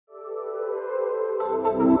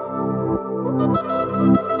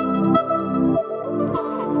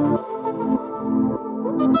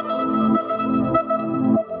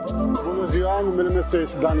Bună ziua, numele meu este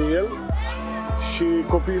Daniel și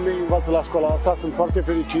copiii mei învață la școala asta, sunt foarte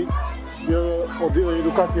fericiți. E o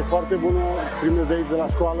educație foarte bună, primesc de aici de la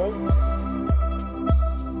școală.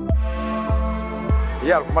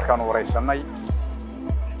 ciyaalku markaan waraysanay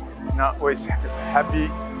na way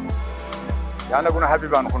happy anaguna happy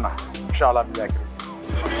baan ku nahay insha Allah billahi.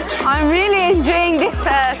 I'm really enjoying this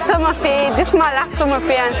summer fair. This is my last summer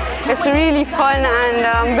fair and it's really fun and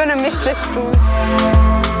I'm gonna miss this school.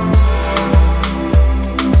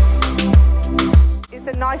 It's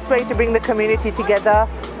a nice way to bring the community together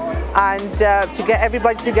and to get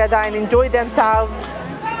everybody together and enjoy themselves,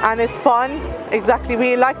 and it's fun. Exactly, we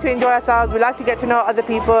like to enjoy ourselves, we like to get to know other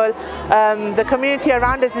people. The community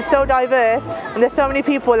around us is so diverse and there's so many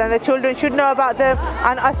people, and the children should know about them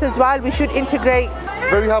and us as well. We should integrate.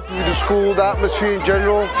 Very happy with the school, the atmosphere in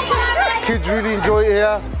general. Kids really enjoy it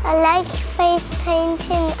here. I like face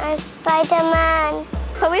painting and Spider-Man.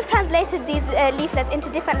 So we've translated these leaflets into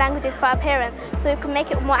different languages for our parents so we can make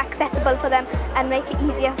it more accessible for them and make it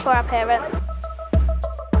easier for our parents.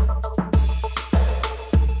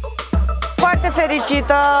 Foarte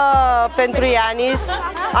fericită pentru Ianis,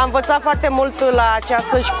 am învățat foarte mult la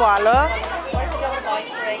această școală,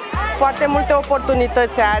 foarte multe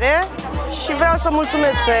oportunități are și vreau să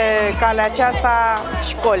mulțumesc pe calea aceasta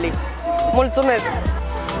școlii. Mulțumesc!